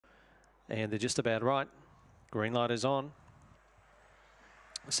And they're just about right. Green light is on.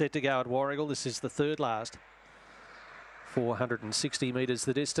 Set to go at Wgl. This is the third last. 460 metres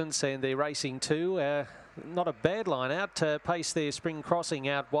the distance, and they're racing too. Not a bad line out. Pace there, Spring Crossing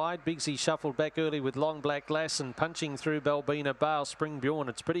out wide. Bigsy shuffled back early with Long Black Lass and punching through Balbina Bale. Spring Bjorn,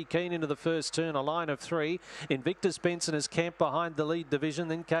 it's pretty keen into the first turn. A line of 3. Invictus Benson is camped behind the lead division.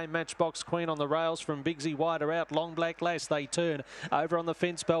 Then came Matchbox Queen on the rails from Bigsy wider out. Long Black Lass, they turn over on the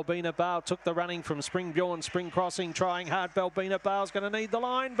fence. Balbina Bale took the running from Spring Bjorn. Spring Crossing trying hard. Balbina Bale's going to need the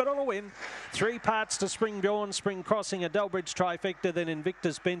line, but it'll win. 3 parts to Spring Bjorn, Spring Crossing, a Delbridge trifecta, then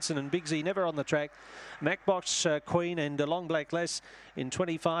Invictus Benson and Bigsy never on the track. Matchbox Queen and Long Black Lass in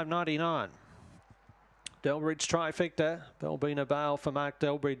 25.99. Delbridge trifecta. Balbina Bale for Mark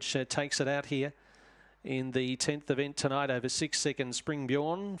Delbridge takes it out here in the 10th event tonight over 6 seconds. Spring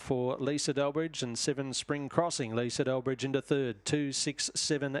Bjorn for Lisa Delbridge and 7 Spring Crossing. Lisa Delbridge into third. 2, 6,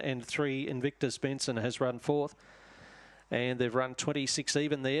 7 and 3 Invictus Benson has run fourth. And they've run 26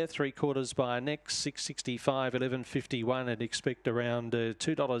 even there, 3/4 by a neck, 6.65, 11.51, and expect around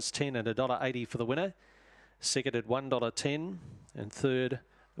 $2.10 and $1.80 for the winner. Second at $1.10, and third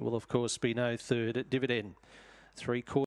will of course be no third at dividend. 3/4.